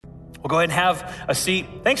Go ahead and have a seat.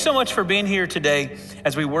 Thanks so much for being here today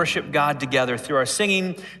as we worship God together through our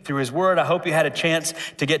singing, through his word. I hope you had a chance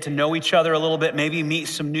to get to know each other a little bit, maybe meet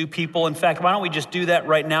some new people. In fact, why don't we just do that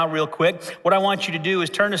right now real quick? What I want you to do is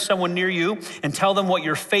turn to someone near you and tell them what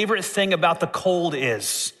your favorite thing about the cold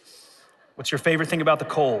is. What's your favorite thing about the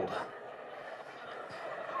cold?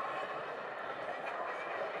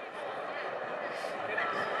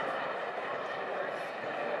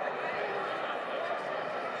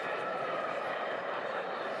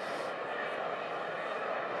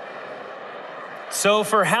 So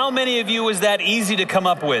for how many of you was that easy to come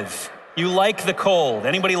up with? You like the cold.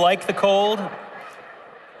 Anybody like the cold?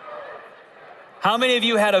 How many of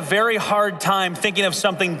you had a very hard time thinking of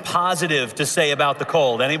something positive to say about the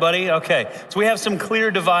cold? Anybody? Okay, so we have some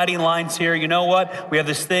clear dividing lines here. You know what? We have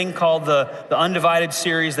this thing called the Undivided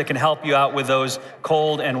series that can help you out with those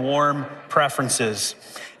cold and warm preferences.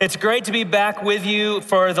 It's great to be back with you.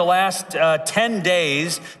 For the last 10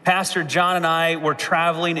 days, Pastor John and I were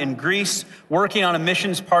traveling in Greece, working on a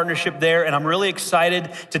missions partnership there, and I'm really excited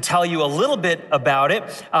to tell you a little bit about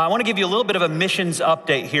it. I want to give you a little bit of a missions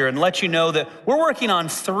update here and let you know that we're working on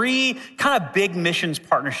 3 kind of big missions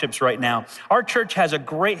partnerships right now. Our church has a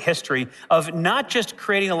great history of not just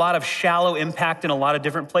creating a lot of shallow impact in a lot of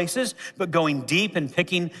different places, but going deep and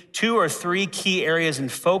picking 2 or 3 key areas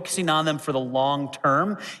and focusing on them for the long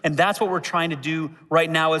term. And that's what we're trying to do right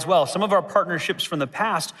now as well. Some of our partnerships from the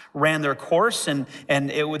past ran their course and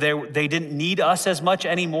they didn't need us as much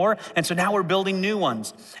anymore. And so now we're building new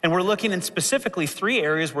ones. And we're looking in specifically 3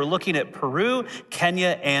 areas. We're looking at Peru,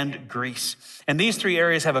 Kenya, and Greece. And these 3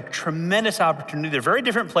 areas have a tremendous opportunity. They're very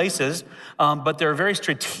different places, but they're very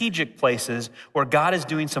strategic places where God is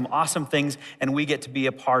doing some awesome things and we get to be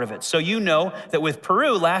a part of it. So you know that with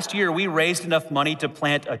Peru, last year we raised enough money to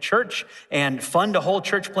plant a church and fund a whole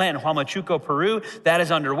church plant in Huamachuco, Peru. That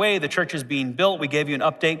is underway. The church is being built. We gave you an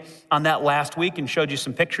update on that last week and showed you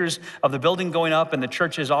some pictures of the building going up, and the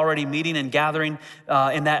church is already meeting and gathering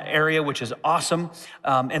in that area, which is awesome.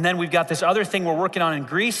 And then we've got this other thing we're working on in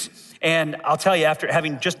Greece. And I'll tell you, after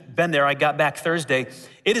having just been there, I got back Thursday.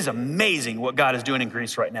 It is amazing what God is doing in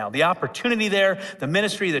Greece right now. The opportunity there, the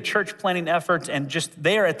ministry, the church planting efforts, and just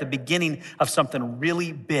there at the beginning of something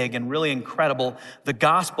really big and really incredible. The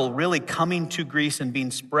gospel really coming to Greece and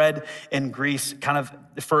being spread in Greece kind of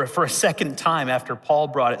for a second time after Paul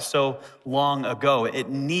brought it so long ago. It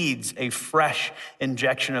needs a fresh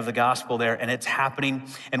injection of the gospel there, and it's happening.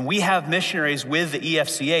 And we have missionaries with the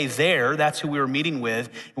EFCA there. That's who we were meeting with.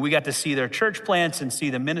 And we got to see their church plants and see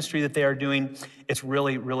the ministry that they are doing. It's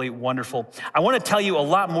really, really wonderful. I want to tell you a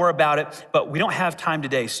lot more about it, but we don't have time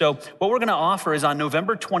today. So what we're going to offer is on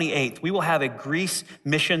November 28th, we will have a Greece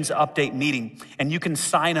missions update meeting, and you can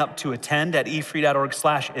sign up to attend at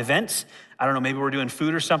efree.org/events. I don't know, maybe we're doing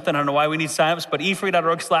food or something. I don't know why we need signups, but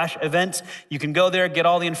efree.org/events. You can go there, get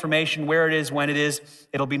all the information, where it is, when it is.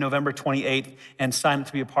 It'll be November 28th, and sign up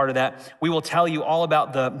to be a part of that. We will tell you all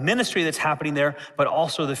about the ministry that's happening there, but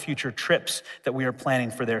also the future trips that we are planning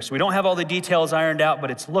for there. So we don't have all the details ironed out, but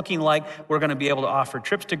it's looking like we're going to be able to offer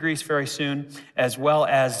trips to Greece very soon, as well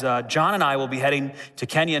as John and I will be heading to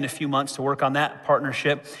Kenya in a few months to work on that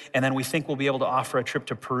partnership. And then we think we'll be able to offer a trip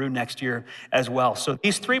to Peru next year as well. So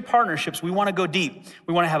these 3 partnerships, we want to go deep.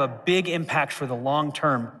 We want to have a big impact for the long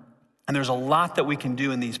term. And there's a lot that we can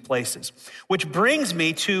do in these places. Which brings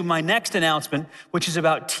me to my next announcement, which is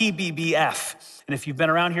about TBBF. And if you've been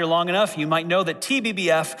around here long enough, you might know that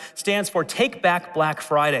TBBF stands for Take Back Black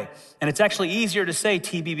Friday. And it's actually easier to say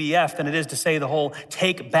TBBF than it is to say the whole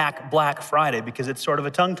Take Back Black Friday, because it's sort of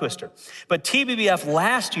a tongue twister. But TBBF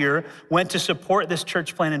last year went to support this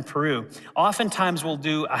church plant in Peru. Oftentimes we'll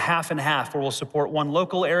do a half and half, where we'll support one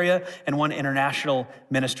local area and one international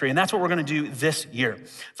ministry. And that's what we're going to do this year.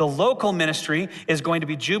 The local ministry is going to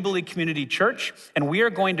be Jubilee Community Church, and we are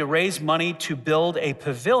going to raise money to build a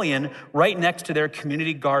pavilion right next to their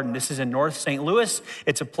community garden. This is in North St. Louis.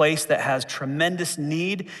 It's a place that has tremendous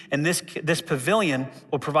need, and this pavilion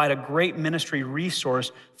will provide a great ministry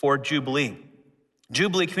resource for Jubilee.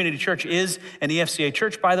 Jubilee Community Church is an EFCA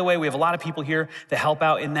church, by the way. We have a lot of people here that help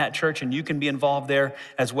out in that church, and you can be involved there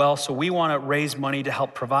as well. So we want to raise money to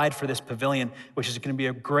help provide for this pavilion, which is going to be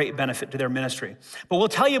a great benefit to their ministry. But we'll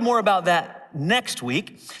tell you more about that next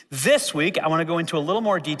week. This week, I want to go into a little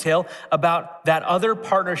more detail about that other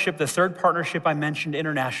partnership, the 3rd partnership I mentioned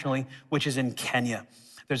internationally, which is in Kenya.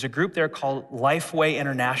 There's a group there called Lifeway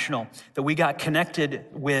International that we got connected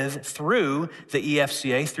with through the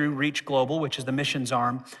EFCA, through Reach Global, which is the missions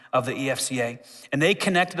arm of the EFCA. And they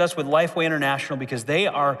connected us with Lifeway International because they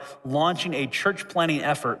are launching a church planting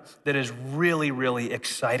effort that is really, really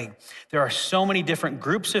exciting. There are so many different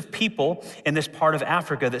groups of people in this part of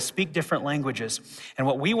Africa that speak different languages. And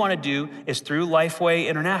what we want to do is through Lifeway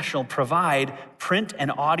International provide print and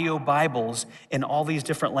audio Bibles in all these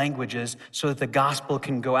different languages so that the gospel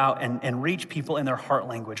can go out and reach people in their heart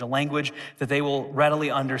language, a language that they will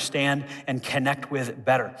readily understand and connect with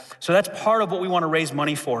better. So that's part of what we want to raise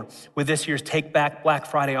money for with this year's Take Back Black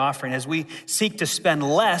Friday offering. As we seek to spend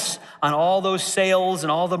less on all those sales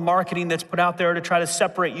and all the marketing that's put out there to try to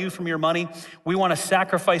separate you from your money, we want to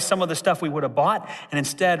sacrifice some of the stuff we would have bought and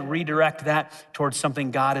instead redirect that towards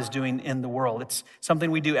something God is doing in the world. It's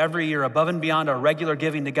something we do every year above and beyond our regular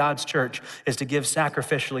giving to God's church, is to give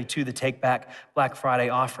sacrificially to the Take Back Black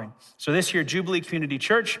Friday offering. So this year, Jubilee Community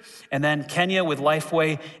Church, and then Kenya with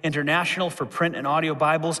Lifeway International for print and audio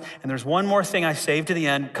Bibles. And there's one more thing I saved to the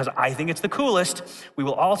end because I think it's the coolest. We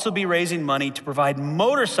will also be raising money to provide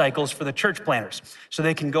motorcycles for the church planners so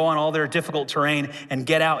they can go on all their difficult terrain and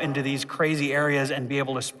get out into these crazy areas and be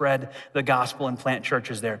able to spread the gospel and plant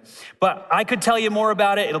churches there. But I could tell you more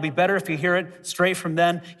about it. It'll be better if you hear it straight from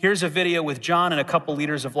them. Here's a video with John and a couple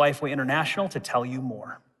leaders of Lifeway International to tell you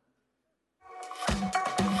more.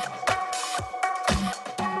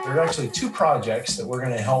 There are actually two projects that we're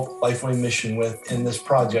going to help Lifeway Mission with in this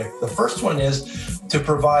project. The first one is to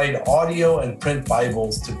provide audio and print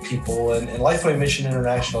Bibles to people. And Lifeway Mission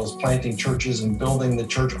International is planting churches and building the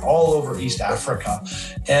church all over East Africa.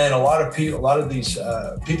 And a lot of these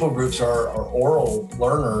people groups are oral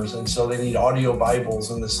learners, and so they need audio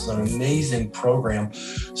Bibles. And this is an amazing program.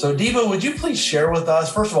 So Diva, would you please share with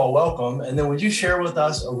us, first of all, welcome, and then would you share with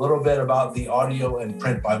us a little bit about the audio and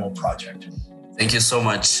print Bible project? Thank you so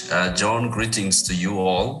much, John. Greetings to you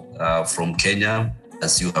all from Kenya.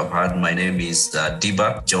 As you have heard, my name is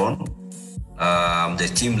Diba John. I'm the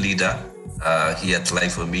team leader here at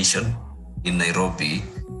Lifeway Mission in Nairobi,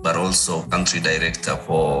 but also country director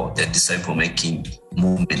for the disciple making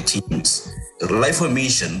movement teams. Lifeway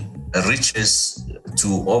Mission reaches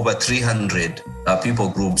to over 300 people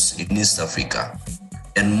groups in East Africa.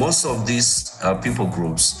 And most of these people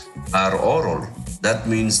groups are oral. That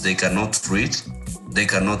means they cannot read, they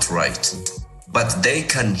cannot write, but they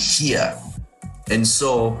can hear. And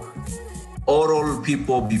so oral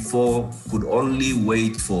people before could only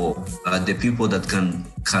wait for the people that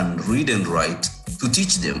can read and write to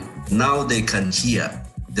teach them. Now they can hear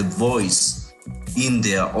the voice in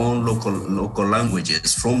their own local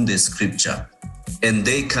languages from the scripture, and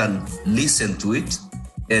they can listen to it,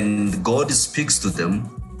 and God speaks to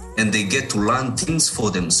them, and they get to learn things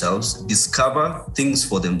for themselves, discover things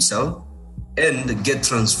for themselves, and get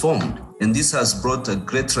transformed. And this has brought a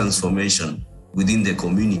great transformation within the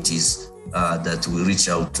communities that we reach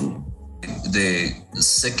out to. The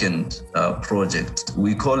second project,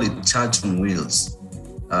 we call it Church on Wheels.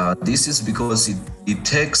 This is because it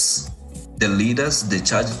takes the leaders, the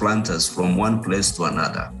church planters from one place to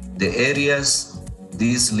another. The areas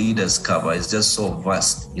these leaders cover is just so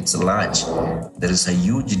vast, it's large. There is a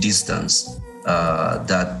huge distance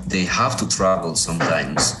that they have to travel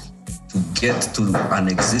sometimes to get to an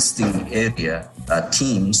existing area,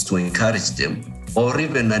 teams to encourage them, or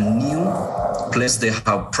even a new place they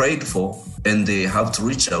have prayed for, and they have to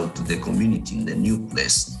reach out to the community in the new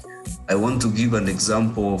place. I want to give an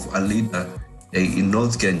example of a leader in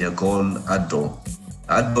North Kenya called Ado.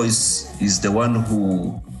 Ado is the one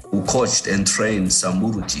who coached and trained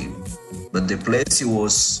Samburu team. But the place he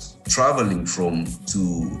was traveling from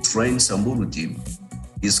to train Samburu team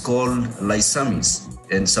is called Laisamis,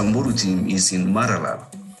 and Samburu team is in Maralal.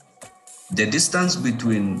 The distance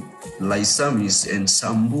between Laisamis and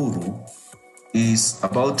Samburu is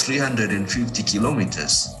about 350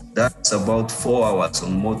 kilometers. That's about 4 hours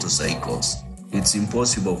on motorcycles. It's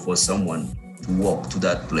impossible for someone to walk to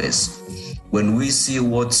that place. When we see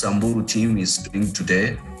what Samburu team is doing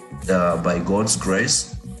today, by God's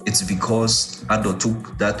grace, it's because Ado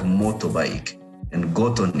took that motorbike and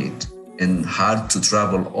got on it and had to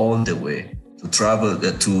travel all the way to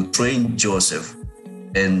train Joseph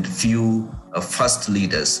and few first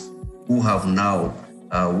leaders who have now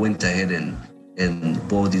went ahead and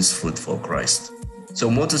bore this fruit for Christ.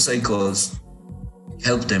 So motorcycles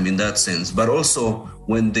help them in that sense, but also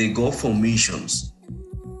when they go for missions,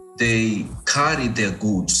 they carry their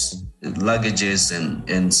goods, luggages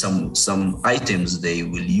and some items they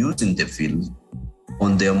will use in the field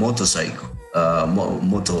on their motorcycle,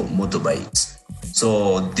 motorbikes.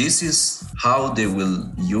 So this is how they will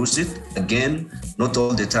use it. Again, not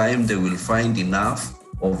all the time they will find enough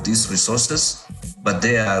of these resources, but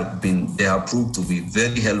they have proved to be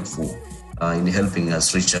very helpful in helping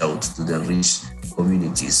us reach out to the rich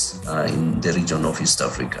communities in the region of East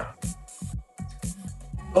Africa.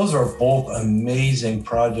 Those are both amazing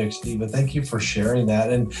projects, Diba. Thank you for sharing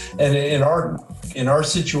that. And in our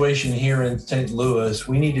situation here in St. Louis,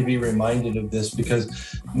 we need to be reminded of this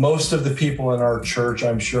because most of the people in our church,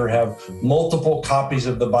 I'm sure, have multiple copies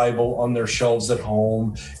of the Bible on their shelves at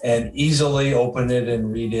home and easily open it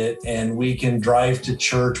and read it. And we can drive to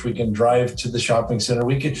church, we can drive to the shopping center,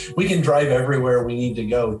 we can drive everywhere we need to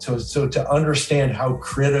go. So to understand how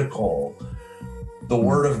critical the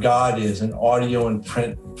Word of God is in audio and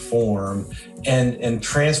print form and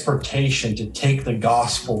transportation to take the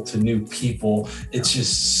gospel to new people. It's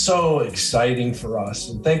just so exciting for us.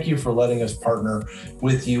 And thank you for letting us partner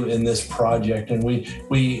with you in this project. And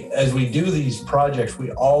we as we do these projects, we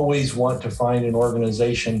always want to find an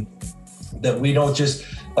organization that we don't just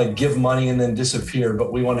like give money and then disappear,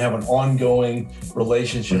 but we want to have an ongoing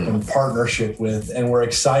relationship and partnership with. And we're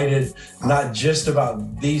excited not just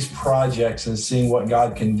about these projects and seeing what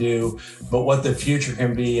God can do, but what the future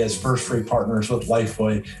can be as First Free partners with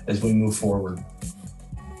Lifeway as we move forward.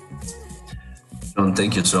 John,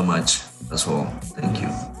 thank you so much as well. Thank you.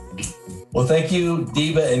 Well, thank you,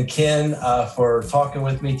 Diba and Ken, for talking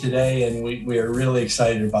with me today. And we are really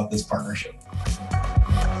excited about this partnership.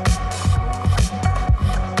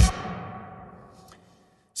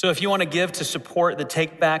 So if you want to give to support the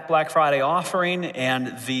Take Back Black Friday offering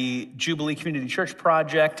and the Jubilee Community Church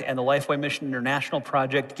Project and the Lifeway Mission International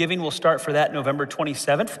Project, giving will start for that November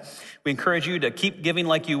 27th. We encourage you to keep giving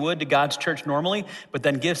like you would to God's church normally, but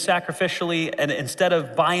then give sacrificially, and instead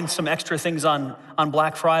of buying some extra things on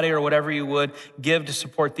Black Friday or whatever you would, give to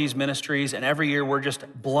support these ministries. And every year we're just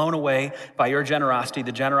blown away by your generosity,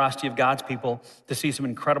 the generosity of God's people, to see some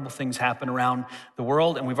incredible things happen around the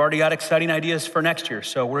world. And we've already got exciting ideas for next year.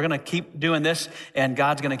 So we're going to keep doing this, and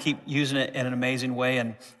God's going to keep using it in an amazing way.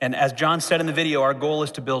 And as John said in the video, our goal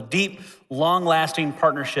is to build deep, long-lasting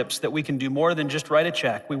partnerships that we can do more than just write a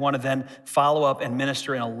check. We want to then follow up and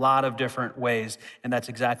minister in a lot of different ways, and that's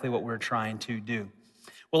exactly what we're trying to do.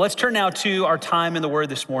 Well, let's turn now to our time in the Word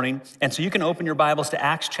this morning. And so you can open your Bibles to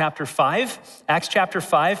Acts chapter 5. Acts chapter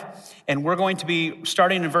 5, and we're going to be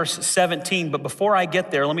starting in verse 17. But before I get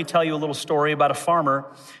there, let me tell you a little story about a farmer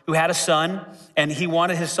who had a son, and he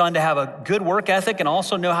wanted his son to have a good work ethic and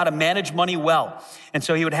also know how to manage money well. And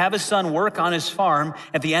so he would have his son work on his farm.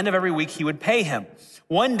 At the end of every week, he would pay him.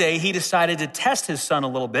 One day, he decided to test his son a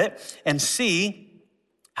little bit and see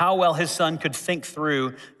how well his son could think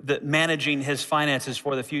through managing his finances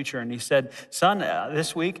for the future. And he said, son,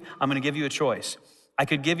 this week, I'm going to give you a choice. I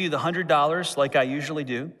could give you the $100 like I usually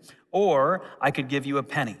do, or I could give you a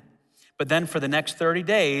penny. But then for the next 30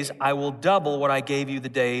 days, I will double what I gave you the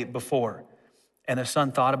day before. And the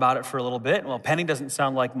son thought about it for a little bit. Well, a penny doesn't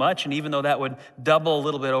sound like much. And even though that would double a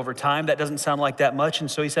little bit over time, that doesn't sound like that much. And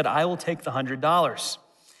so he said, I will take the $100.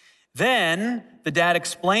 Then the dad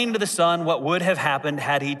explained to the son what would have happened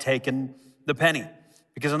had he taken the penny.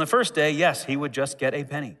 Because on the first day, yes, he would just get a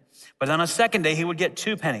penny. But on a second day, he would get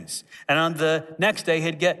 2 pennies. And on the next day,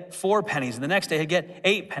 he'd get 4 pennies. And the next day, he'd get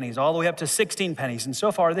 8 pennies, all the way up to 16 pennies. And so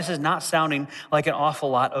far, this is not sounding like an awful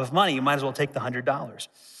lot of money. You might as well take the $100.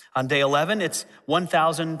 On day 11, it's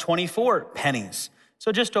 1,024 pennies.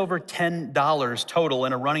 So just over $10 total,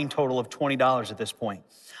 and a running total of $20 at this point.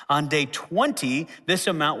 On day 20, this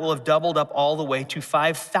amount will have doubled up all the way to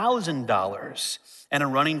 $5,000 and a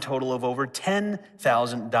running total of over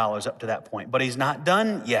 $10,000 up to that point. But he's not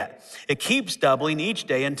done yet. It keeps doubling each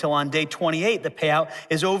day until on day 28, the payout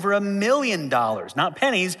is over $1 million, not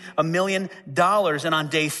pennies, $1 million. And on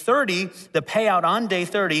day 30, the payout on day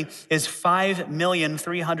 30 is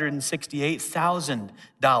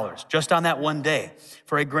 $5,368,000 just on that one day,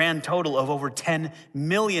 for a grand total of over $10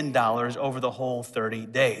 million over the whole 30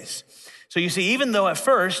 days. So you see, even though at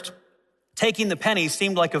first taking the penny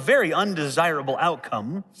seemed like a very undesirable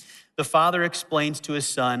outcome, the father explains to his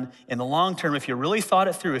son, in the long term, if you really thought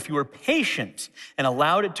it through, if you were patient and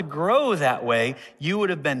allowed it to grow that way, you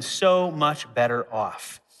would have been so much better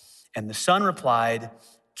off. And the son replied,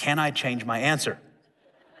 can I change my answer?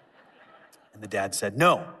 And the dad said,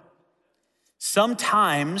 no.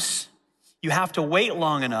 Sometimes you have to wait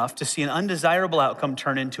long enough to see an undesirable outcome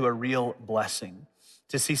turn into a real blessing,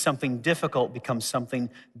 to see something difficult become something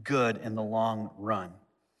good in the long run.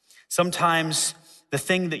 Sometimes the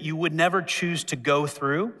thing that you would never choose to go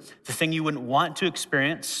through, the thing you wouldn't want to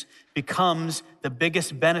experience, becomes the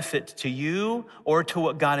biggest benefit to you or to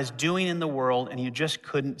what God is doing in the world, and you just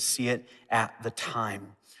couldn't see it at the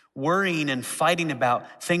time. Worrying and fighting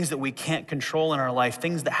about things that we can't control in our life,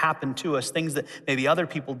 things that happen to us, things that maybe other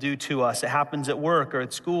people do to us. It happens at work or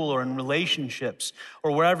at school or in relationships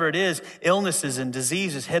or wherever it is. Illnesses and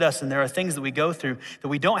diseases hit us, and there are things that we go through that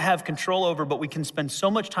we don't have control over, but we can spend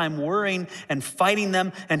so much time worrying and fighting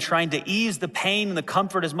them and trying to ease the pain and the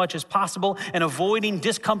comfort as much as possible and avoiding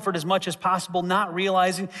discomfort as much as possible, not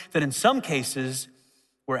realizing that in some cases,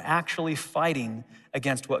 we're actually fighting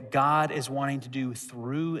against what God is wanting to do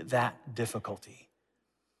through that difficulty.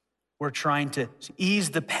 We're trying to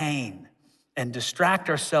ease the pain and distract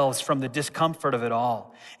ourselves from the discomfort of it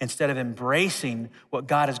all instead of embracing what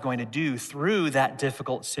God is going to do through that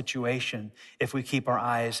difficult situation if we keep our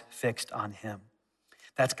eyes fixed on Him.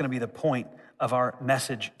 That's going to be the point of our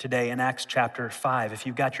message today in Acts chapter 5. If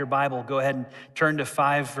you've got your Bible, go ahead and turn to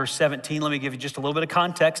 5 verse 17. Let me give you just a little bit of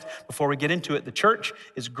context before we get into it. The church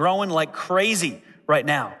is growing like crazy right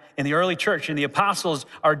now. In the early church, and the apostles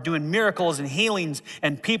are doing miracles and healings,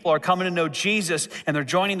 and people are coming to know Jesus, and they're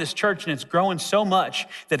joining this church, and it's growing so much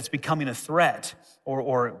that it's becoming a threat,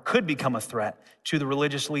 or could become a threat to the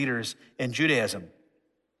religious leaders in Judaism.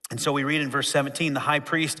 And so we read in verse 17, the high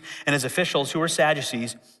priest and his officials, who were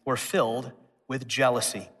Sadducees, were filled with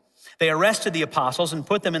jealousy. They arrested the apostles and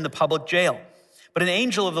put them in the public jail. But an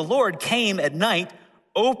angel of the Lord came at night,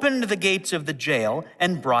 opened the gates of the jail,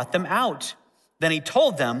 and brought them out. Then he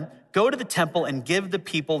told them, go to the temple and give the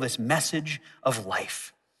people this message of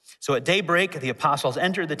life. So at daybreak, the apostles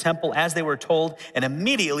entered the temple as they were told and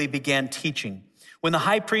immediately began teaching. When the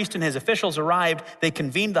high priest and his officials arrived, they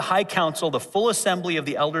convened the high council, the full assembly of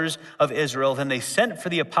the elders of Israel. Then they sent for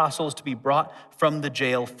the apostles to be brought from the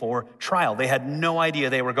jail for trial. They had no idea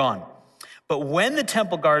they were gone. But when the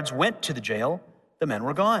temple guards went to the jail, the men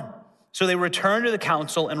were gone. So they returned to the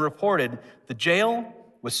council and reported, the jail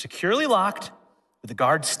was securely locked, with the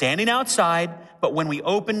guards standing outside, but when we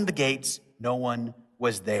opened the gates, no one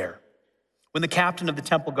was there. When the captain of the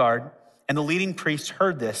temple guard and the leading priests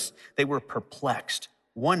heard this, they were perplexed,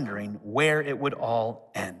 wondering where it would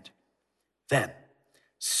all end. Then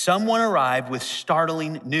someone arrived with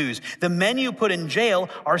startling news. The men you put in jail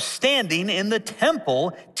are standing in the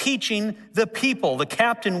temple teaching the people. The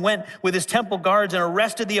captain went with his temple guards and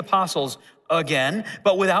arrested the apostles again,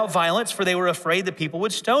 but without violence, for they were afraid that people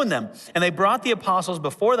would stone them. And they brought the apostles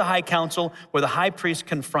before the high council, where the high priest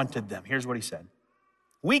confronted them. Here's what he said.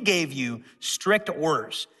 We gave you strict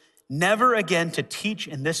orders, never again to teach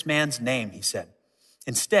in this man's name, he said.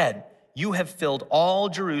 Instead, you have filled all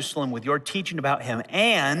Jerusalem with your teaching about him,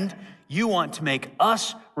 and you want to make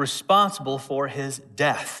us responsible for his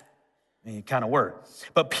death. Kind of word.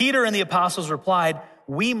 But Peter and the apostles replied,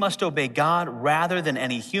 we must obey God rather than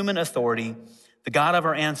any human authority. The God of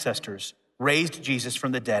our ancestors raised Jesus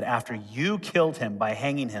from the dead after you killed him by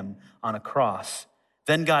hanging him on a cross.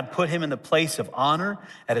 Then God put him in the place of honor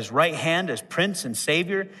at his right hand as Prince and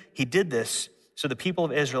Savior. He did this so the people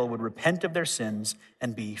of Israel would repent of their sins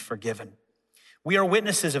and be forgiven. We are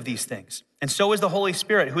witnesses of these things, and so is the Holy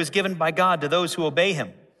Spirit, who is given by God to those who obey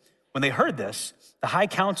him. When they heard this, the high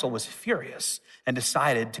council was furious and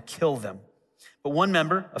decided to kill them. But one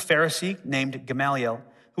member, a Pharisee named Gamaliel,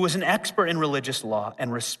 who was an expert in religious law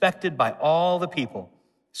and respected by all the people,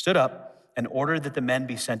 stood up and ordered that the men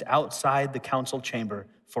be sent outside the council chamber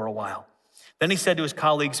for a while. Then he said to his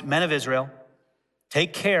colleagues, men of Israel,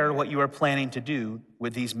 take care what you are planning to do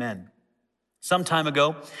with these men. Some time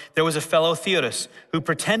ago, there was a fellow Theudas who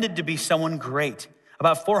pretended to be someone great.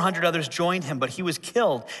 About 400 others joined him, but he was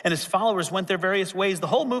killed, and his followers went their various ways. The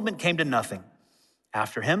whole movement came to nothing.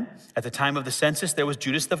 After him, at the time of the census, there was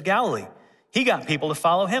Judas of Galilee. He got people to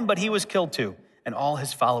follow him, but he was killed too, and all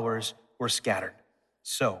his followers were scattered.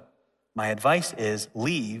 So my advice is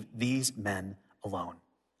leave these men alone.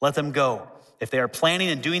 Let them go. If they are planning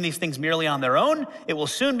and doing these things merely on their own, it will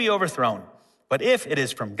soon be overthrown. But if it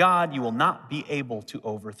is from God, you will not be able to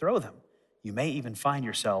overthrow them. You may even find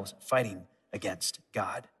yourselves fighting against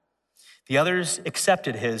God. The others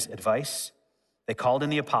accepted his advice. They called in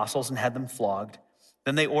the apostles and had them flogged.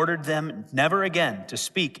 Then they ordered them never again to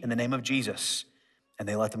speak in the name of Jesus, and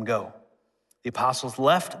they let them go. The apostles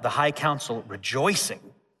left the high council rejoicing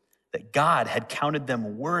that God had counted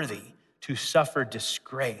them worthy to suffer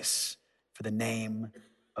disgrace for the name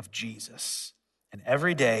of Jesus. And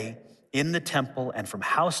every day in the temple and from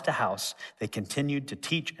house to house, they continued to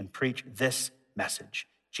teach and preach this message: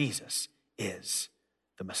 Jesus is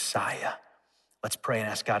the Messiah. Let's pray and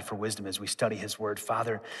ask God for wisdom as we study his word.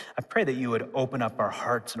 Father, I pray that you would open up our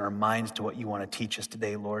hearts and our minds to what you want to teach us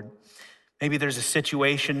today, Lord. Maybe there's a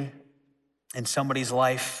situation in somebody's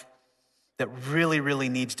life that really, really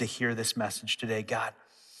needs to hear this message today, God.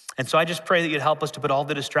 And so I just pray that you'd help us to put all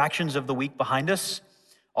the distractions of the week behind us,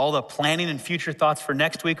 all the planning and future thoughts for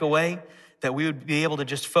next week away, that we would be able to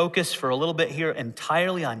just focus for a little bit here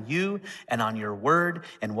entirely on you and on your word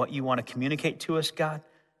and what you want to communicate to us, God.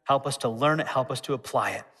 Help us to learn it, help us to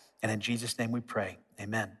apply it. And in Jesus' name we pray,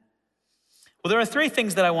 amen. Well, there are three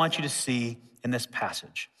things that I want you to see in this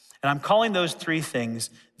passage. And I'm calling those three things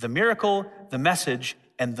the miracle, the message,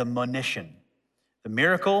 and the monition. The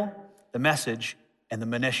miracle, the message, and the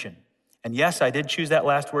monition. And yes, I did choose that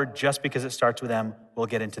last word just because it starts with M. We'll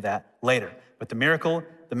get into that later. But the miracle,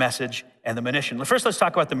 the message, and the monition. First, let's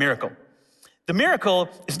talk about the miracle. The miracle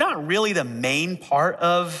is not really the main part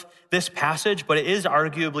of this passage, but it is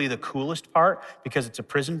arguably the coolest part because it's a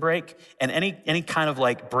prison break, and any kind of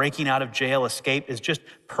like breaking out of jail escape is just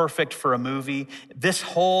perfect for a movie. This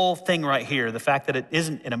whole thing right here, the fact that it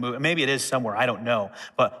isn't in a movie, maybe it is somewhere, I don't know,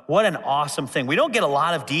 but what an awesome thing. We don't get a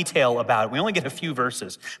lot of detail about it. We only get a few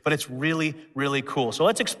verses, but it's really, really cool. So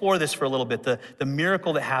let's explore this for a little bit, the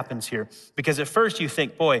miracle that happens here, because at first you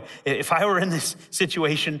think, boy, if I were in this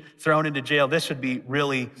situation, thrown into jail, this would be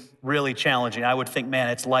really, really challenging. I would think, man,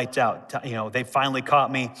 it's lights out. They finally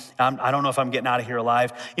caught me. I don't know if I'm getting out of here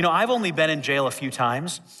alive. I've only been in jail a few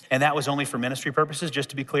times, and that was only for ministry purposes,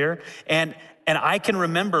 just to be clear. And I can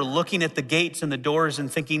remember looking at the gates and the doors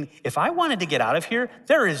and thinking, if I wanted to get out of here,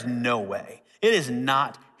 there is no way. It is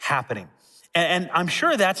not happening. And I'm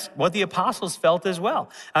sure that's what the apostles felt as well.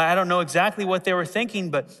 I don't know exactly what they were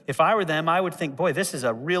thinking, but if I were them, I would think, boy, this is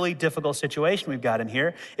a really difficult situation we've got in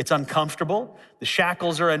here. It's uncomfortable. The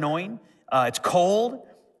shackles are annoying. It's cold.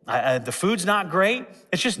 The food's not great.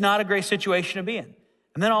 It's just not a great situation to be in.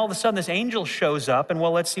 And then all of a sudden, this angel shows up, and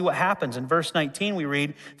well, let's see what happens. In verse 19, we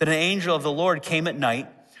read that an angel of the Lord came at night,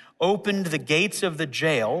 opened the gates of the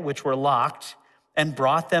jail, which were locked, and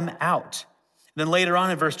brought them out. Then later on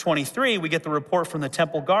in verse 23, we get the report from the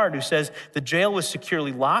temple guard who says the jail was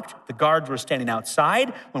securely locked. The guards were standing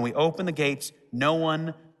outside. When we opened the gates, no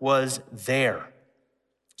one was there.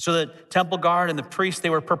 So the temple guard and the priests, they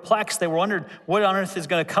were perplexed. They wondered, what on earth is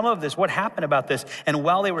going to come of this? What happened about this? And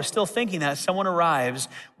while they were still thinking that, someone arrives,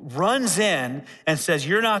 runs in and says,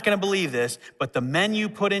 you're not going to believe this, but the men you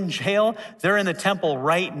put in jail, they're in the temple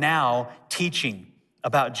right now teaching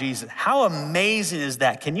about Jesus. How amazing is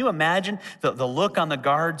that? Can you imagine the look on the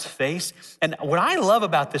guard's face? And what I love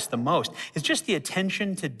about this the most is just the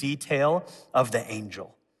attention to detail of the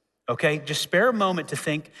angel. Okay, just spare a moment to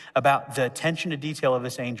think about the attention to detail of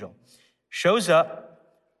this angel. Shows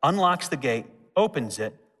up, unlocks the gate, opens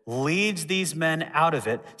it, leads these men out of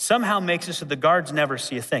it, somehow makes it so the guards never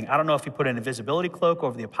see a thing. I don't know if he put an invisibility cloak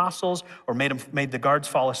over the apostles or made the guards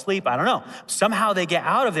fall asleep. I don't know. Somehow they get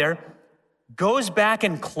out of there, goes back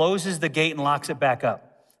and closes the gate and locks it back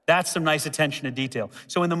up. That's some nice attention to detail.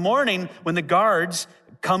 So in the morning, when the guards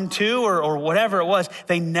come to or whatever it was,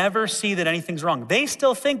 they never see that anything's wrong. They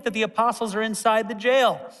still think that the apostles are inside the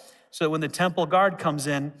jail. So that when the temple guard comes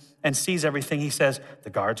in and sees everything, he says,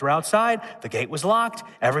 the guards were outside, the gate was locked,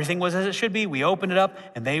 everything was as it should be, we opened it up,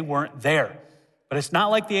 and they weren't there. But it's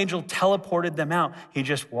not like the angel teleported them out. He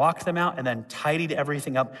just walked them out and then tidied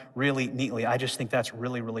everything up really neatly. I just think that's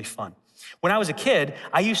really, really fun. When I was a kid,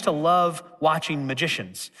 I used to love watching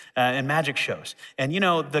magicians and magic shows. And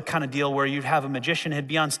the kind of deal where you'd have a magician, he'd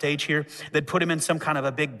be on stage here, they'd put him in some kind of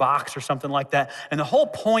a big box or something like that. And the whole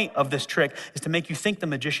point of this trick is to make you think the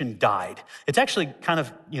magician died. It's actually kind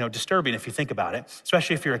of, disturbing if you think about it,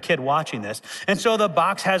 especially if you're a kid watching this. And so the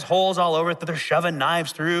box has holes all over it that they're shoving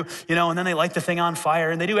knives through, and then they light the thing on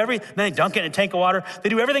fire and then they dunk it in a tank of water. They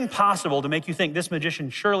do everything possible to make you think this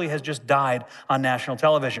magician surely has just died on national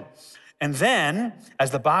television. And then,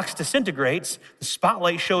 as the box disintegrates, the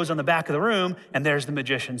spotlight shows on the back of the room, and there's the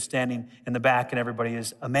magician standing in the back, and everybody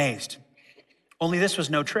is amazed. Only this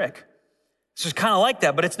was no trick. This was kind of like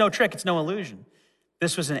that, but it's no trick, it's no illusion.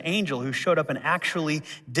 This was an angel who showed up and actually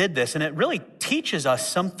did this, and it really teaches us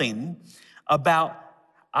something about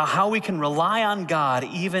how we can rely on God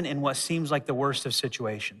even in what seems like the worst of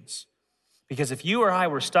situations. Because if you or I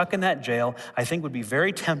were stuck in that jail, I think we'd be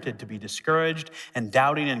very tempted to be discouraged and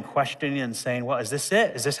doubting and questioning and saying, well, is this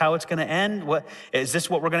it? Is this how it's going to end? Is this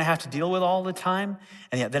what we're going to have to deal with all the time?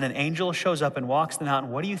 And yet then an angel shows up and walks them out.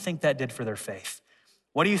 And what do you think that did for their faith?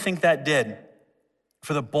 What do you think that did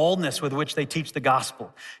for the boldness with which they teach the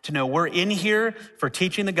gospel? To know we're in here for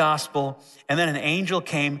teaching the gospel, and then an angel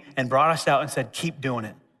came and brought us out and said, keep doing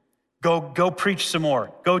it. Go preach some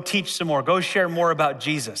more. Go teach some more. Go share more about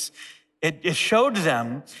Jesus. It showed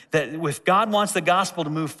them that if God wants the gospel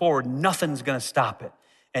to move forward, nothing's going to stop it.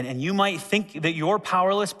 And you might think that you're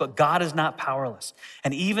powerless, but God is not powerless.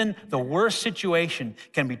 And even the worst situation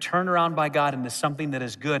can be turned around by God into something that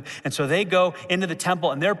is good. And so they go into the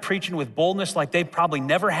temple and they're preaching with boldness like they probably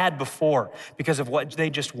never had before because of what they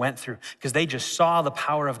just went through, because they just saw the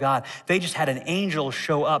power of God. They just had an angel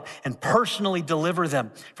show up and personally deliver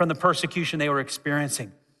them from the persecution they were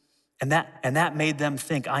experiencing. And that made them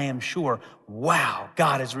think, I am sure, wow,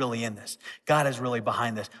 God is really in this. God is really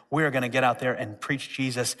behind this. We're going to get out there and preach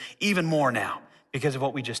Jesus even more now because of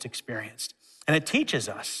what we just experienced. And it teaches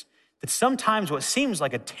us that sometimes what seems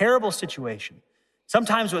like a terrible situation,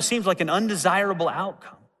 sometimes what seems like an undesirable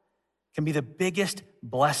outcome can be the biggest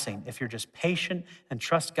blessing if you're just patient and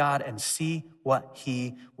trust God and see what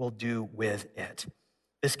he will do with it.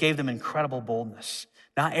 This gave them incredible boldness.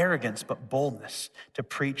 Not arrogance, but boldness to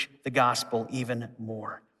preach the gospel even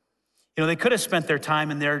more. You know, they could have spent their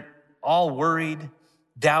time in there all worried,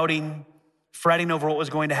 doubting, fretting over what was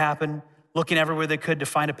going to happen, looking everywhere they could to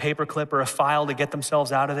find a paperclip or a file to get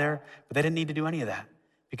themselves out of there. But they didn't need to do any of that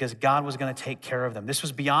because God was going to take care of them. This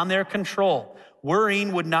was beyond their control.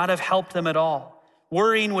 Worrying would not have helped them at all.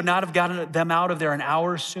 Worrying would not have gotten them out of there an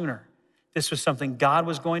hour sooner. This was something God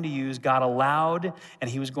was going to use, God allowed, and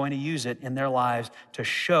he was going to use it in their lives to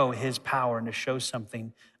show his power and to show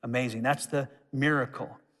something amazing. That's the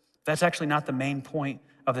miracle. That's actually not the main point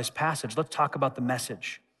of this passage. Let's talk about the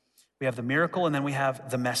message. We have the miracle and then we have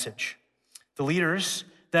the message. The leaders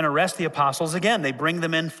then arrest the apostles again. They bring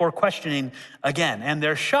them in for questioning again. And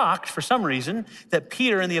they're shocked for some reason that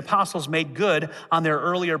Peter and the apostles made good on their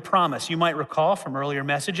earlier promise. You might recall from earlier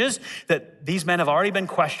messages that these men have already been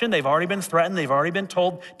questioned. They've already been threatened. They've already been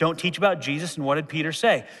told, don't teach about Jesus. And what did Peter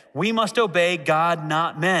say? We must obey God,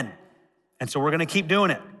 not men. And so we're going to keep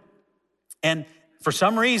doing it. And for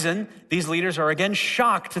some reason, these leaders are again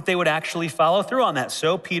shocked that they would actually follow through on that.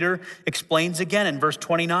 So Peter explains again in verse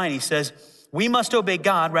 29. He says, we must obey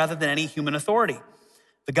God rather than any human authority.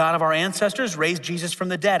 The God of our ancestors raised Jesus from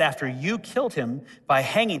the dead after you killed him by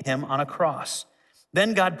hanging him on a cross.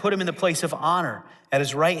 Then God put him in the place of honor at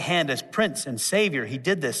his right hand as Prince and Savior. He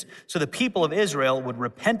did this so the people of Israel would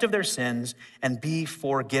repent of their sins and be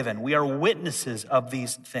forgiven. We are witnesses of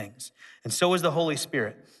these things. And so is the Holy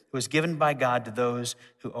Spirit, who is given by God to those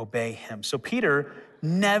who obey him. So Peter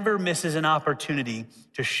never misses an opportunity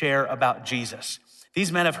to share about Jesus.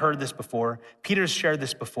 These men have heard this before. Peter's shared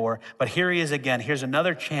this before, but here he is again. Here's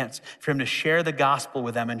another chance for him to share the gospel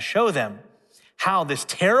with them and show them how this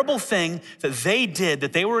terrible thing that they did,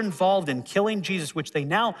 that they were involved in killing Jesus, which they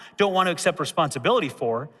now don't want to accept responsibility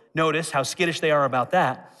for. Notice how skittish they are about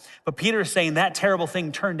that. But Peter is saying that terrible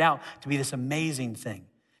thing turned out to be this amazing thing,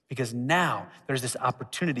 because now there's this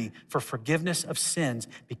opportunity for forgiveness of sins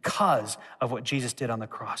because of what Jesus did on the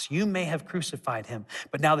cross. You may have crucified him,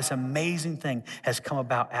 but now this amazing thing has come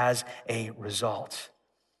about as a result.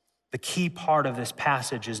 The key part of this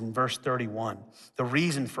passage is in verse 31. The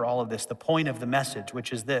reason for all of this, the point of the message,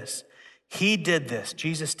 which is this: he did this,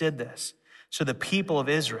 Jesus did this, so the people of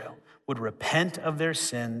Israel would repent of their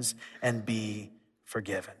sins and be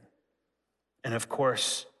forgiven. And of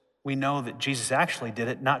course, we know that Jesus actually did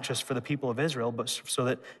it not just for the people of Israel, but so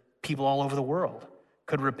that people all over the world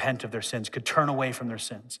could repent of their sins, could turn away from their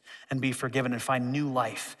sins and be forgiven and find new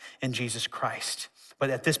life in Jesus Christ.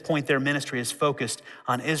 But at this point, their ministry is focused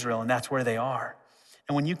on Israel, and that's where they are.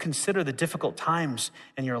 And when you consider the difficult times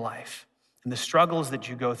in your life and the struggles that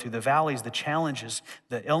you go through, the valleys, the challenges,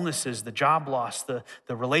 the illnesses, the job loss, the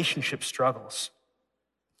relationship struggles,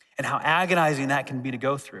 and how agonizing that can be to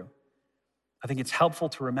go through, I think it's helpful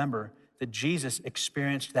to remember that Jesus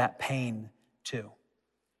experienced that pain too.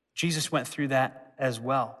 Jesus went through that as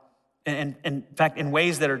well. And in fact, in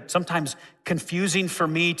ways that are sometimes confusing for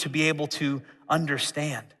me to be able to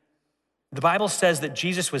understand. The Bible says that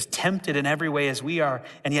Jesus was tempted in every way as we are,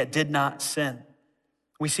 and yet did not sin.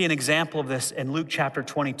 We see an example of this in Luke chapter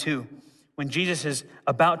 22. When Jesus is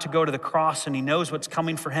about to go to the cross and he knows what's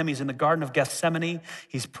coming for him, he's in the Garden of Gethsemane,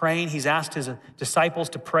 he's praying, he's asked his disciples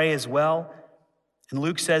to pray as well. And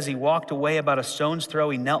Luke says he walked away about a stone's throw.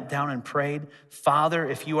 He knelt down and prayed, Father,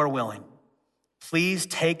 if you are willing, please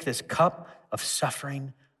take this cup of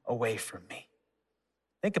suffering away from me.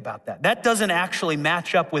 Think about that. That doesn't actually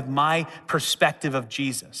match up with my perspective of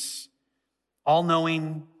Jesus.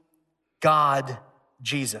 All-knowing God,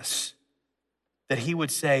 Jesus, that he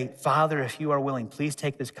would say, Father, if you are willing, please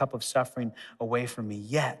take this cup of suffering away from me.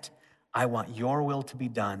 Yet I want your will to be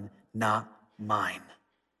done, not mine.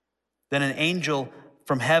 Then an angel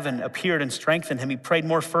from heaven appeared and strengthened him. He prayed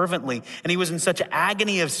more fervently, and he was in such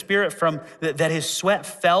agony of spirit that his sweat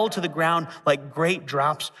fell to the ground like great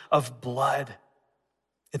drops of blood.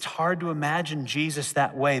 It's hard to imagine Jesus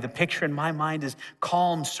that way. The picture in my mind is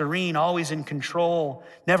calm, serene, always in control,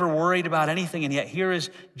 never worried about anything. And yet here is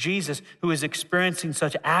Jesus who is experiencing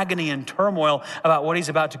such agony and turmoil about what he's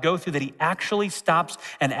about to go through that he actually stops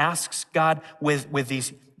and asks God with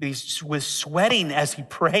sweating as he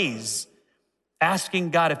prays,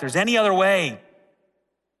 asking God, if there's any other way,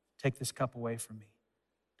 take this cup away from me.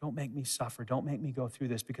 Don't make me suffer. Don't make me go through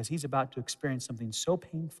this, because he's about to experience something so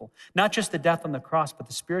painful. Not just the death on the cross, but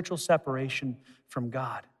the spiritual separation from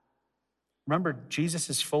God. Remember, Jesus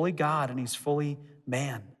is fully God and he's fully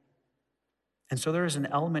man. And so there is an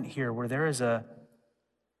element here where there is a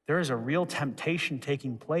real temptation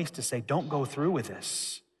taking place to say, don't go through with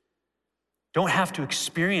this. Don't have to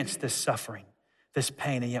experience this suffering, this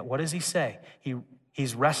pain. And yet what does he say?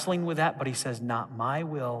 He's wrestling with that, but he says, not my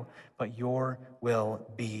will, but your will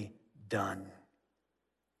be done.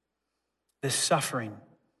 This suffering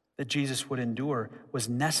that Jesus would endure was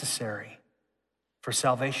necessary for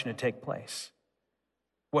salvation to take place.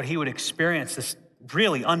 What he would experience, this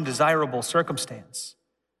really undesirable circumstance,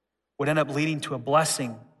 would end up leading to a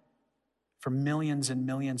blessing for millions and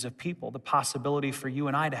millions of people, the possibility for you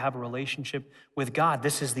and I to have a relationship with God.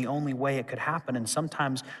 This is the only way it could happen. And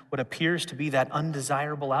sometimes what appears to be that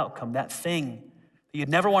undesirable outcome, that thing that you'd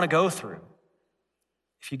never want to go through,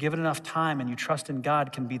 if you give it enough time and you trust in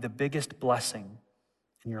God, can be the biggest blessing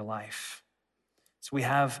in your life. So we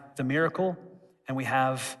have the miracle and we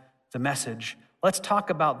have the message. Let's talk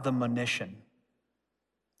about the monition.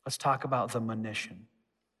 Let's talk about the monition.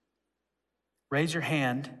 Raise your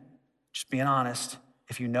hand, just being honest,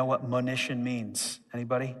 if you know what monition means.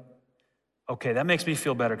 Anybody? Okay, that makes me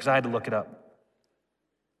feel better because I had to look it up.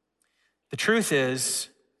 The truth is,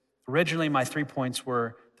 originally my 3 points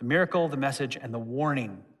were the miracle, the message, and the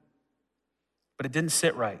warning. But it didn't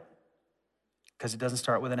sit right because it doesn't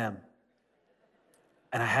start with an M.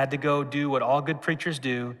 And I had to go do what all good preachers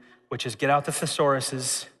do, which is get out the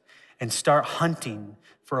thesauruses and start hunting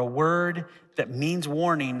for a word that means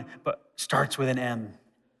warning but starts with an M.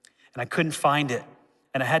 And I couldn't find it.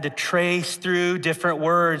 And I had to trace through different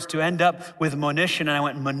words to end up with monition. And I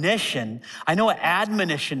went, monition? I know what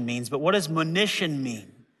admonition means, but what does monition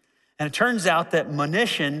mean? And it turns out that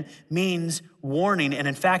monition means warning. And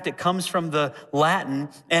in fact, it comes from the Latin.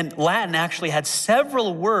 And Latin actually had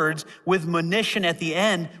several words with monition at the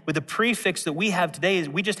end, with the prefix that we have today.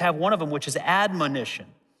 We just have one of them, which is admonition.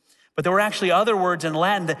 But there were actually other words in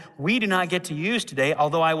Latin that we do not get to use today,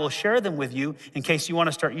 although I will share them with you in case you want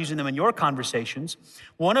to start using them in your conversations.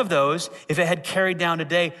 One of those, if it had carried down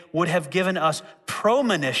today, would have given us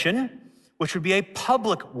promonition, which would be a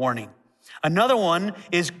public warning. Another one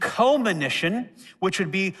is comonition, which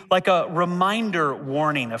would be like a reminder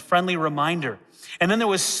warning, a friendly reminder. And then there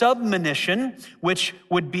was submonition, which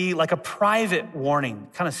would be like a private warning,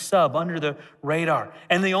 kind of sub, under the radar.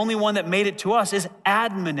 And the only one that made it to us is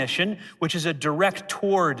admonition, which is a direct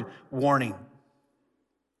toward warning.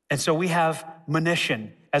 And so we have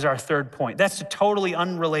monition as our third point. That's totally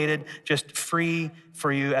unrelated, just free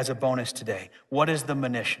for you as a bonus today. What is the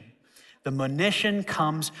monition? The monition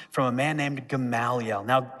comes from a man named Gamaliel.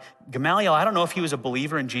 Now, Gamaliel, I don't know if he was a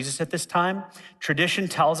believer in Jesus at this time. Tradition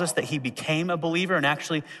tells us that he became a believer and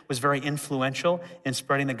actually was very influential in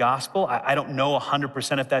spreading the gospel. I don't know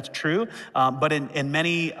 100% if that's true, but in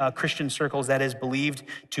many Christian circles, that is believed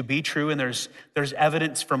to be true. And there's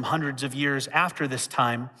evidence from hundreds of years after this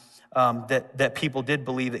time that people did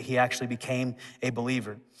believe that he actually became a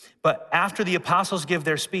believer. But after the apostles give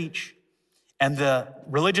their speech, and the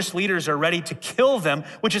religious leaders are ready to kill them,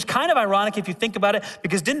 which is kind of ironic if you think about it,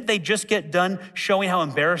 because didn't they just get done showing how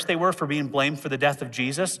embarrassed they were for being blamed for the death of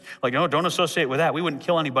Jesus? Like, no, don't associate with that. We wouldn't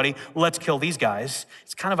kill anybody. Let's kill these guys.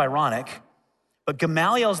 It's kind of ironic. But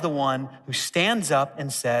Gamaliel's the one who stands up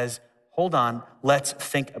and says, hold on, let's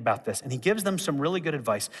think about this. And he gives them some really good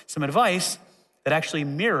advice, some advice that actually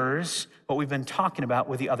mirrors what we've been talking about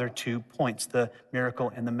with the other 2 points, the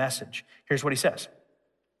miracle and the message. Here's what he says.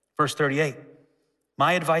 Verse 38,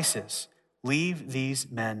 my advice is, leave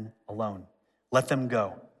these men alone. Let them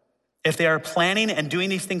go. If they are planning and doing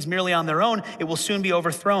these things merely on their own, it will soon be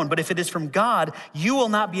overthrown. But if it is from God, you will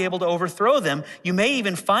not be able to overthrow them. You may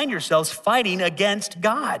even find yourselves fighting against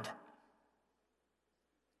God.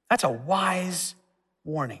 That's a wise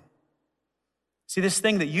warning. See, this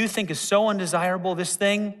thing that you think is so undesirable, this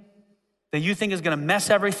thing that you think is going to mess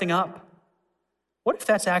everything up, what if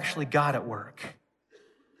that's actually God at work?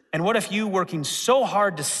 And what if you working so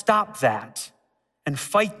hard to stop that and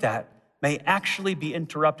fight that may actually be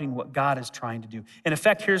interrupting what God is trying to do? In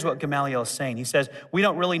effect, here's what Gamaliel is saying. He says, we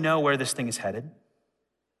don't really know where this thing is headed.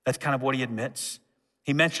 That's kind of what he admits.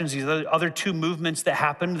 He mentions these other two movements that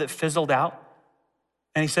happened that fizzled out.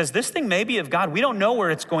 And he says, this thing may be of God. We don't know where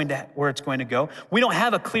it's going to go. We don't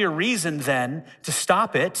have a clear reason then to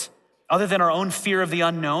stop it other than our own fear of the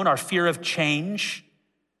unknown, our fear of change.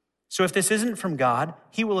 So if this isn't from God,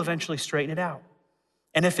 he will eventually straighten it out.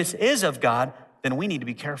 And if this is of God, then we need to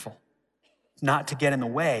be careful not to get in the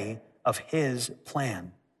way of his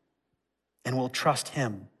plan. And we'll trust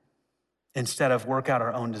him instead of work out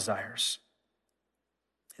our own desires.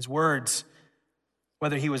 His words,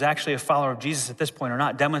 whether he was actually a follower of Jesus at this point or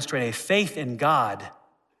not, demonstrate a faith in God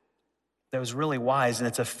that was really wise. And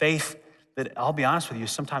it's a faith that, I'll be honest with you,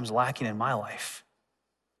 is sometimes lacking in my life.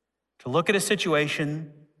 To look at a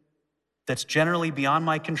situation that's generally beyond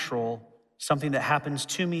my control, something that happens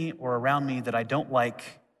to me or around me that I don't like,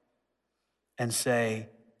 and say,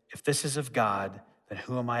 if this is of God, then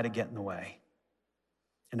who am I to get in the way?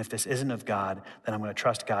 And if this isn't of God, then I'm going to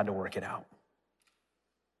trust God to work it out.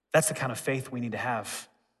 That's the kind of faith we need to have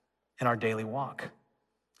in our daily walk.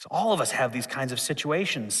 So all of us have these kinds of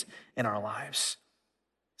situations in our lives.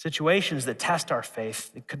 Situations that test our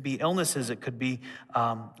faith. It could be illnesses. It could be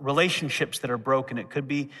relationships that are broken. It could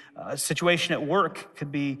be a situation at work. It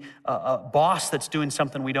could be a boss that's doing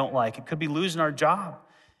something we don't like. It could be losing our job.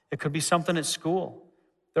 It could be something at school.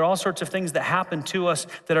 There are all sorts of things that happen to us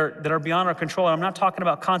that are beyond our control. And I'm not talking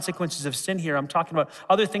about consequences of sin here. I'm talking about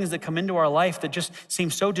other things that come into our life that just seem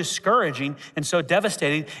so discouraging and so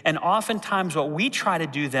devastating. And oftentimes what we try to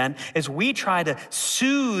do then is we try to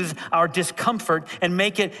soothe our discomfort and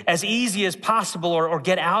make it as easy as possible or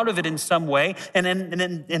get out of it in some way. And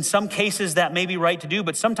in some cases that may be right to do,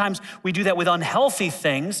 but sometimes we do that with unhealthy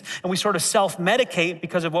things and we sort of self-medicate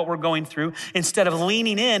because of what we're going through instead of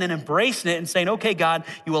leaning in and embracing it and saying, okay, God,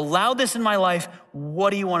 you allowed this in my life.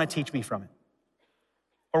 What do you want to teach me from it?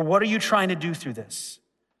 Or what are you trying to do through this?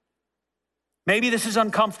 Maybe this is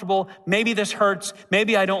uncomfortable. Maybe this hurts.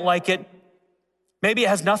 Maybe I don't like it. Maybe it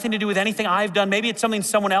has nothing to do with anything I've done. Maybe it's something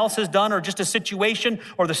someone else has done or just a situation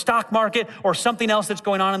or the stock market or something else that's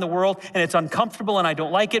going on in the world and it's uncomfortable and I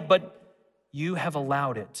don't like it, but you have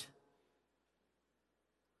allowed it.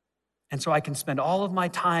 And so I can spend all of my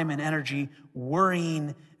time and energy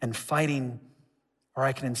worrying and fighting, or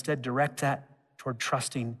I can instead direct that toward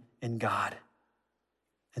trusting in God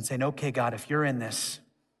and saying, okay, God, if you're in this,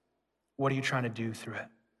 what are you trying to do through it?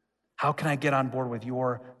 How can I get on board with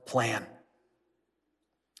your plan?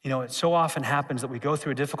 You know, it so often happens that we go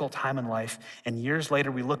through a difficult time in life and years later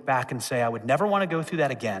we look back and say, I would never want to go through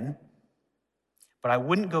that again, but I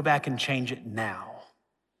wouldn't go back and change it now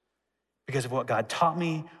because of what God taught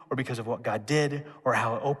me or because of what God did or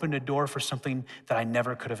how it opened a door for something that I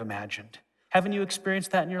never could have imagined. Haven't you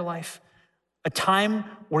experienced that in your life? A time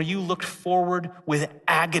where you looked forward with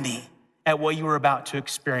agony at what you were about to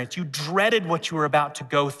experience. You dreaded what you were about to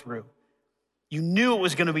go through. You knew it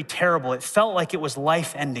was going to be terrible. It felt like it was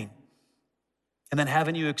life-ending. And then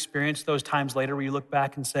haven't you experienced those times later where you look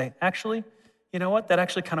back and say, actually, you know what? That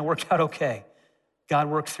actually kind of worked out okay. God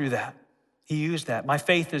worked through that. He used that. My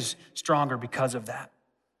faith is stronger because of that.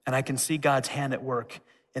 And I can see God's hand at work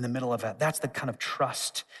in the middle of that. That's the kind of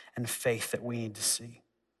trust and faith that we need to see.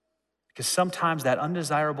 Because sometimes that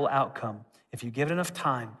undesirable outcome, if you give it enough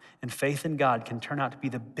time and faith in God, can turn out to be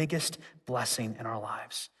the biggest blessing in our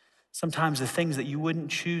lives. Sometimes the things that you wouldn't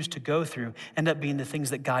choose to go through end up being the things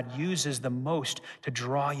that God uses the most to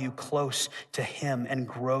draw you close to him and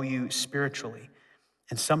grow you spiritually.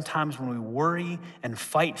 And sometimes when we worry and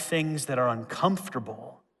fight things that are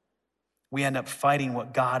uncomfortable, we end up fighting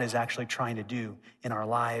what God is actually trying to do in our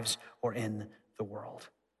lives or in the world.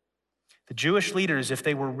 The Jewish leaders, if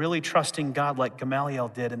they were really trusting God like Gamaliel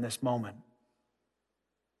did in this moment,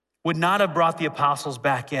 would not have brought the apostles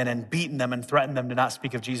back in and beaten them and threatened them to not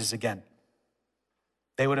speak of Jesus again.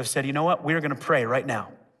 They would have said, you know what? We're going to pray right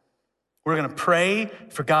now. We're going to pray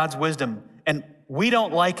for God's wisdom. And we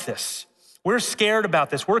don't like this. We're scared about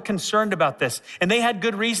this. We're concerned about this. And they had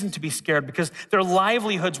good reason to be scared because their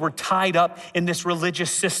livelihoods were tied up in this religious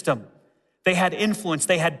system. They had influence.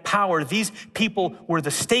 They had power. These people were the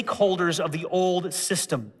stakeholders of the old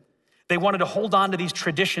system. They wanted to hold on to these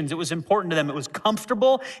traditions. It was important to them. It was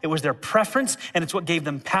comfortable. It was their preference. And it's what gave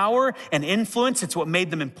them power and influence. It's what made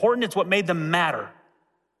them important. It's what made them matter.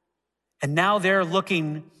 And now they're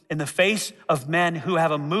looking in the face of men who have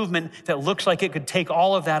a movement that looks like it could take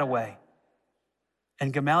all of that away.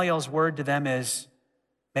 And Gamaliel's word to them is,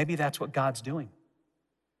 maybe that's what God's doing.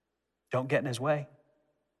 Don't get in his way.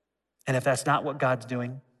 And if that's not what God's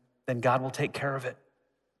doing, then God will take care of it.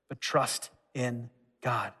 But trust in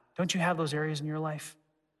God. Don't you have those areas in your life?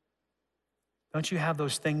 Don't you have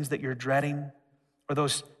those things that you're dreading or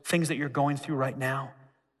those things that you're going through right now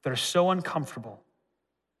that are so uncomfortable.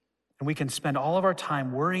 And we can spend all of our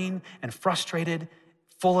time worrying and frustrated,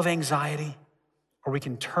 full of anxiety, or we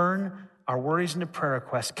can turn our worries into prayer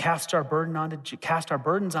requests, cast our burdens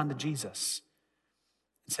onto Jesus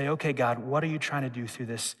and say, okay, God, what are you trying to do through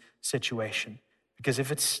this situation? Because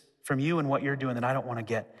if it's from you and what you're doing, then I don't want to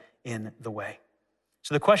get in the way.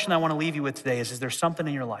 So the question I want to leave you with today is there something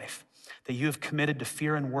in your life that you have committed to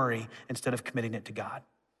fear and worry instead of committing it to God?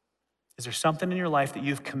 Is there something in your life that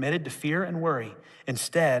you've committed to fear and worry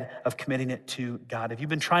instead of committing it to God? Have you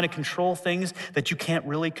been trying to control things that you can't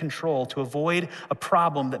really control to avoid a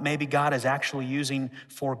problem that maybe God is actually using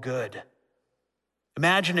for good?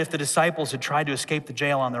 Imagine if the disciples had tried to escape the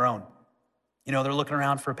jail on their own. You know, they're looking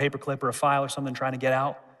around for a paperclip or a file or something trying to get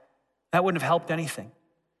out. That wouldn't have helped anything.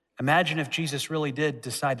 Imagine if Jesus really did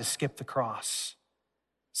decide to skip the cross.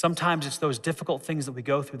 Sometimes it's those difficult things that we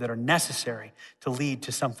go through that are necessary to lead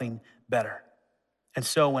to something better. And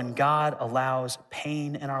so when God allows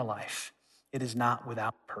pain in our life, it is not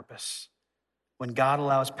without purpose. When God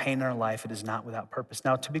allows pain in our life, it is not without purpose.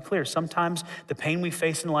 Now, to be clear, sometimes the pain we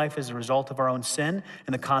face in life is a result of our own sin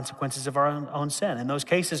and the consequences of our own sin. In those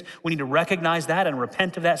cases, we need to recognize that and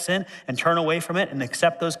repent of that sin and turn away from it and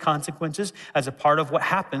accept those consequences as a part of what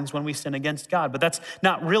happens when we sin against God. But that's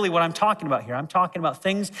not really what I'm talking about here. I'm talking about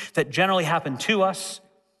things that generally happen to us,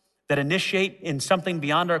 that initiate in something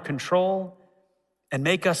beyond our control and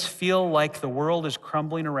make us feel like the world is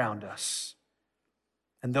crumbling around us.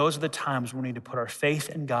 And those are the times when we need to put our faith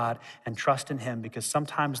in God and trust in him, because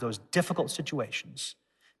sometimes those difficult situations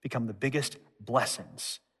become the biggest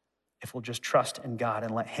blessings if we'll just trust in God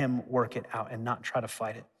and let him work it out and not try to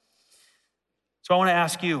fight it. So I want to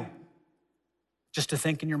ask you just to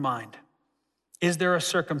think in your mind, is there a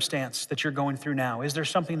circumstance that you're going through now? Is there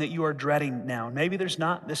something that you are dreading now? Maybe there's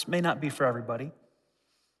not. This may not be for everybody.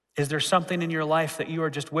 Is there something in your life that you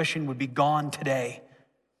are just wishing would be gone today?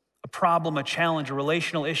 A problem, a challenge, a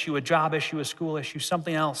relational issue, a job issue, a school issue,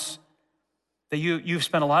 something else that you've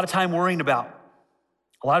spent a lot of time worrying about,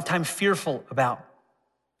 a lot of time fearful about,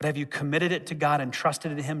 but have you committed it to God and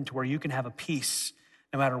trusted in him to where you can have a peace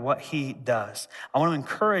no matter what he does? I want to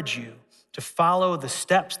encourage you to follow the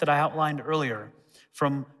steps that I outlined earlier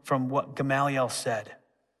from what Gamaliel said.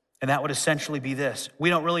 And that would essentially be this: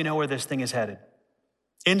 we don't really know where this thing is headed.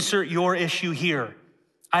 Insert your issue here.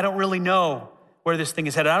 I don't really know where this thing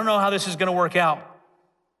is headed. I don't know how this is going to work out.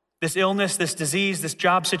 This illness, this disease, this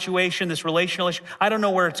job situation, this relational issue, I don't know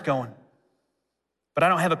where it's going. But I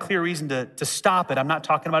don't have a clear reason to stop it. I'm not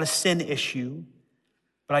talking about a sin issue,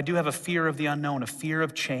 but I do have a fear of the unknown, a fear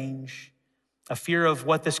of change, a fear of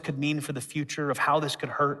what this could mean for the future, of how this could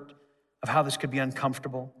hurt, of how this could be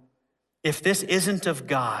uncomfortable. If this isn't of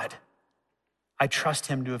God, I trust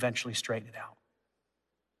him to eventually straighten it out.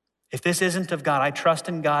 If this isn't of God, I trust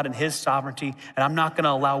in God and his sovereignty, and I'm not going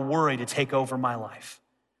to allow worry to take over my life.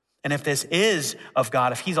 And if this is of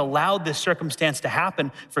God, if he's allowed this circumstance to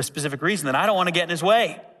happen for a specific reason, then I don't want to get in his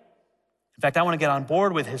way. In fact, I want to get on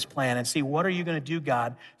board with his plan and see, what are you going to do,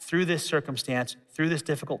 God, through this circumstance, through this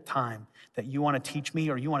difficult time, that you want to teach me,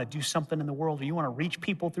 or you want to do something in the world, or you want to reach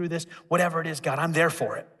people through this, whatever it is, God, I'm there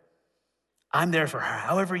for it. I'm there for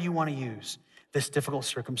however you want to use this difficult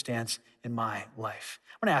circumstance in my life.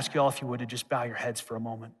 I'm going to ask you all, if you would, to just bow your heads for a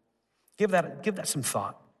moment. Give that some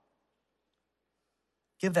thought.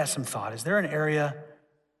 Give that some thought. Is there an area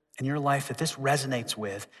in your life that this resonates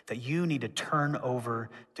with, that you need to turn over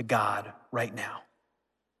to God right now?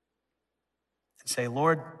 And say,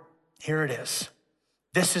 Lord, here it is.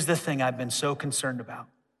 This is the thing I've been so concerned about.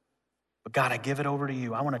 But God, I give it over to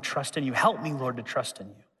you. I want to trust in you. Help me, Lord, to trust in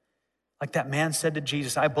you. Like that man said to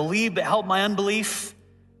Jesus, I believe, but help my unbelief.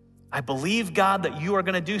 I believe, God, that you are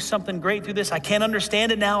going to do something great through this. I can't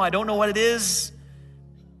understand it now. I don't know what it is.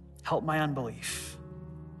 Help my unbelief.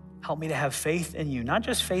 Help me to have faith in you, not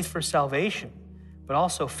just faith for salvation, but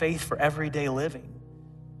also faith for everyday living.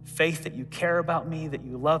 Faith that you care about me, that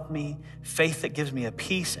you love me, faith that gives me a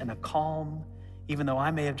peace and a calm, even though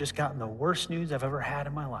I may have just gotten the worst news I've ever had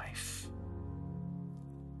in my life.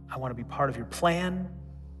 I want to be part of your plan.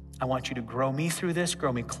 I want you to grow me through this,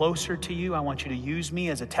 grow me closer to you. I want you to use me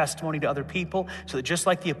as a testimony to other people, so that just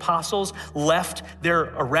like the apostles left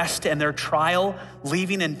their arrest and their trial,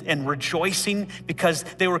 leaving and rejoicing because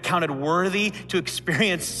they were counted worthy to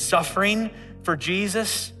experience suffering for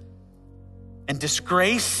Jesus and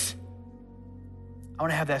disgrace, I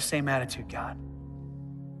want to have that same attitude, God.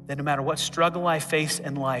 That no matter what struggle I face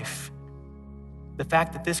in life, the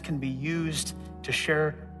fact that this can be used to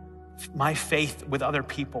share my faith with other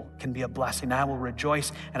people can be a blessing. I will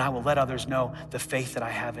rejoice and I will let others know the faith that I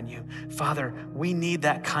have in you. Father, we need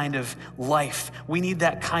that kind of life. We need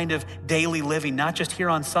that kind of daily living, not just here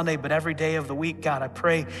on Sunday, but every day of the week. God, I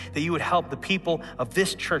pray that you would help the people of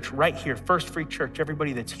this church right here, First Free Church,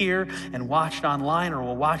 everybody that's here and watched online or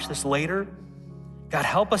will watch this later. God,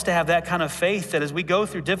 help us to have that kind of faith that as we go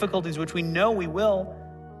through difficulties, which we know we will,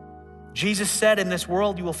 Jesus said, in this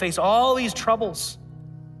world, you will face all these troubles.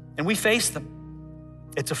 And we face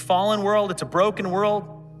them. It's a fallen world. It's a broken world.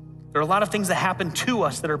 There are a lot of things that happen to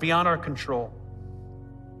us that are beyond our control.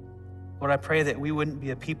 Lord, I pray that we wouldn't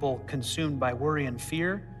be a people consumed by worry and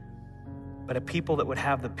fear, but a people that would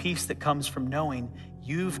have the peace that comes from knowing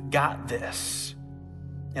you've got this.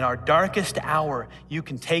 In our darkest hour, you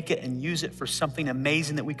can take it and use it for something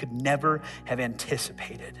amazing that we could never have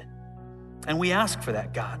anticipated. And we ask for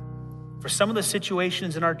that, God, for some of the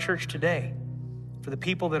situations in our church today, for the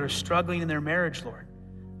people that are struggling in their marriage, Lord.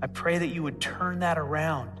 I pray that you would turn that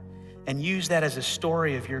around and use that as a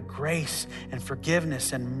story of your grace and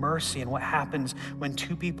forgiveness and mercy and what happens when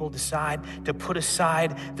two people decide to put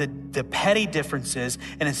aside the petty differences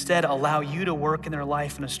and instead allow you to work in their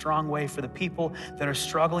life in a strong way for the people that are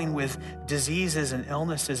struggling with diseases and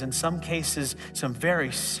illnesses, in some cases, some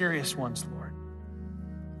very serious ones, Lord.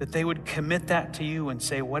 That they would commit that to you and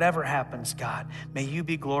say, whatever happens, God, may you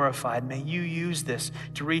be glorified. May you use this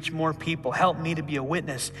to reach more people. Help me to be a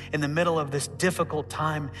witness in the middle of this difficult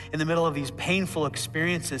time, in the middle of these painful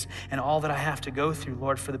experiences and all that I have to go through,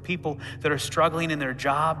 Lord, for the people that are struggling in their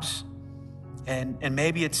jobs. And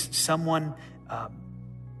maybe it's someone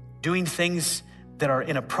doing things that are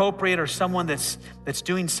inappropriate, or someone that's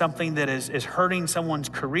doing something that is hurting someone's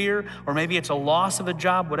career, or maybe it's a loss of a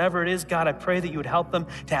job, whatever it is, God, I pray that you would help them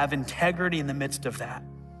to have integrity in the midst of that.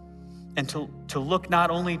 And to look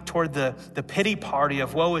not only toward the pity party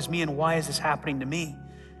of woe is me and why is this happening to me,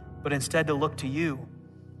 but instead to look to you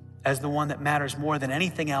as the one that matters more than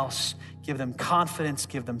anything else. Give them confidence,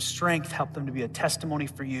 give them strength, help them to be a testimony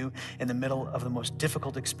for you in the middle of the most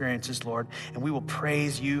difficult experiences, Lord. And we will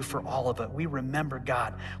praise you for all of it. We remember,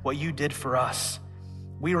 God, what you did for us.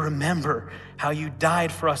 We remember how you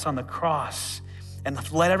died for us on the cross,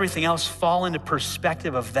 and let everything else fall into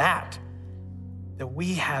perspective of that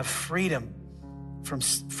we have freedom from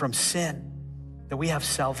sin, that we have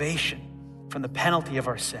salvation from the penalty of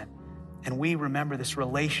our sin. And we remember this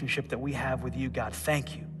relationship that we have with you, God.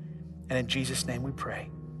 Thank you. And in Jesus' name we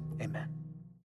pray. Amen.